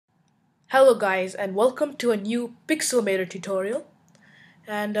Hello guys and welcome to a new Pixelmator tutorial.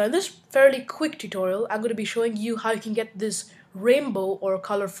 And in this fairly quick tutorial, I'm going to be showing you how you can get this rainbow or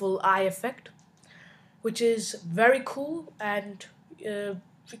colorful eye effect, which is very cool and uh,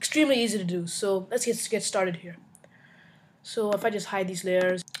 extremely easy to do. So let's get started here. So if I just hide these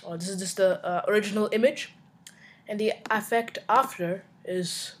layers, this is just the original image, and the effect after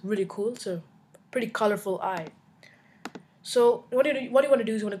is really cool. It's a pretty colorful eye. So what you want to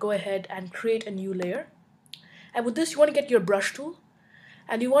do is you want to go ahead and create a new layer. And with this, you want to get your brush tool,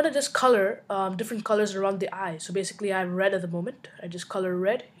 and you want to just color different colors around the eye. So basically, I have red at the moment. I just color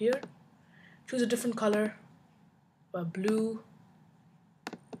red here. Choose a different color, blue,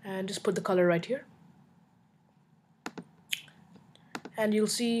 and just put the color right here. And you'll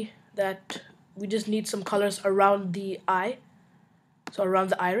see that we just need some colors around the eye, so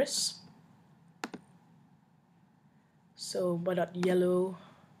around the iris. So why not yellow?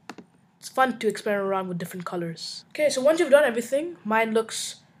 It's fun to experiment around with different colors. Okay, so once you've done everything, mine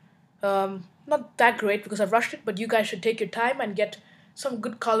looks not that great because I've rushed it, but you guys should take your time and get some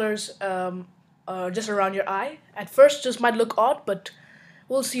good colors just around your eye. At first, this might look odd, but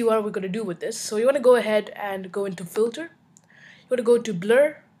we'll see what we're going to do with this. So you want to go ahead and go into filter. You want to go to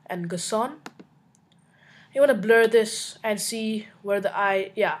blur and Gaussian. You want to blur this and see where the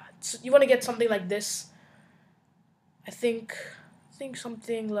eye, you want to get something like this. I think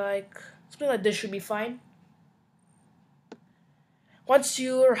something like this should be fine. Once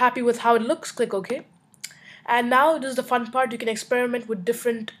you're happy with how it looks, click OK. And now this is the fun part. You can experiment with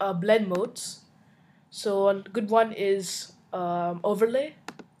different blend modes. So a good one is overlay.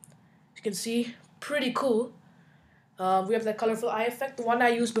 You can see, pretty cool. We have the colorful eye effect. The one I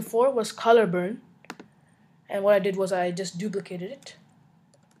used before was color burn, and what I did was I just duplicated it.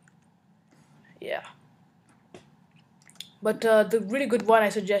 Yeah. But the really good one I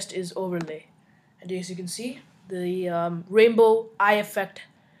suggest is overlay. And as you can see, the rainbow eye effect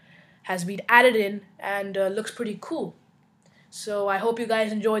has been added in and looks pretty cool. So I hope you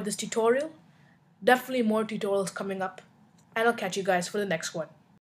guys enjoyed this tutorial. Definitely more tutorials coming up, and I'll catch you guys for the next one.